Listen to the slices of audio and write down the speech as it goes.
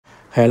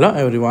Hello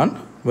everyone,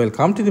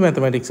 welcome to the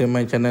Mathematics in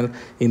my channel.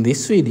 In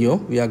this video,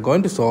 we are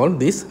going to solve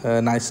this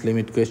nice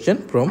limit question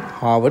from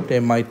Harvard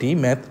MIT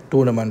Math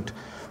Tournament.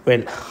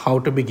 Well, how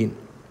to begin?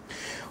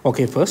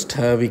 Okay, first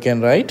we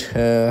can write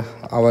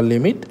our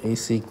limit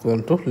is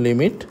equal to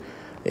limit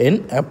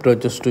n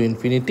approaches to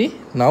infinity.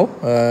 Now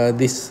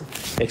this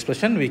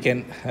expression we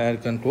can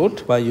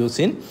conclude by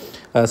using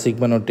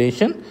sigma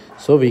notation.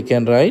 So we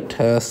can write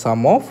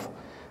sum of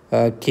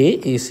k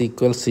is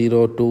equal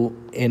 0 to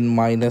n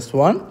minus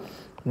 1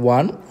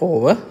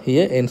 over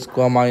here n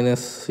square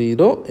minus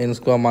 0, n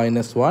square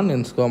minus 1,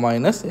 n square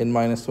minus n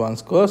minus 1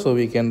 square. So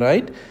we can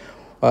write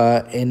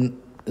n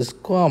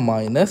square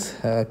minus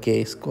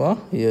k square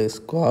here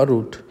square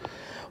root.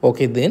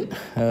 Okay, then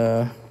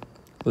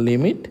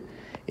limit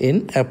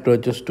n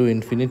approaches to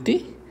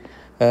infinity.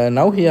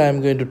 Now here I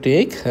am going to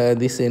take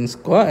this n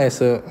square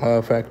as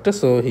a factor.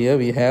 So here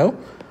we have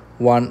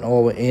 1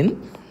 over n,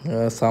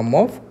 sum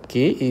of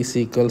k is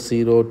equal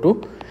 0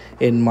 to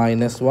n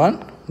minus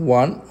 1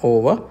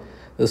 over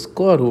the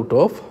square root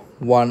of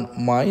 1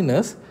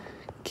 minus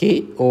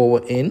k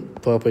over n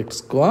perfect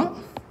square.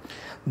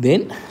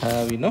 Then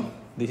we know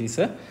this is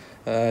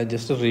a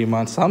just a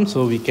Riemann sum,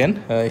 so we can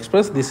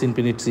express this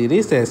infinite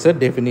series as a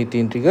definite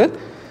integral.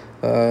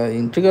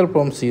 Integral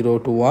from 0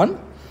 to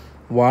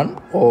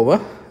 1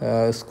 over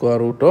square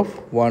root of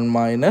 1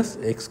 minus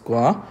x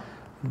square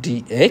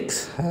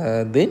dx.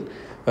 Then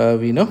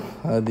we know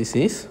this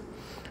is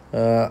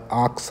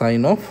arc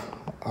sine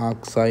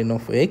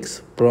of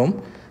x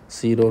from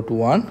 0 to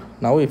 1.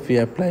 Now if we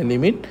apply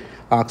limit,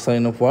 arc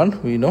sine of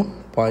 1 we know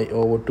pi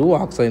over 2,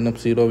 arc sine of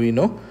 0 we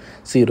know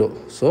 0.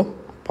 So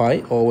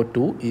pi over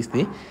 2 is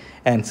the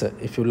answer.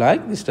 If you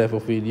like this type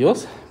of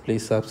videos,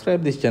 please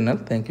subscribe this channel.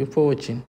 Thank you for watching.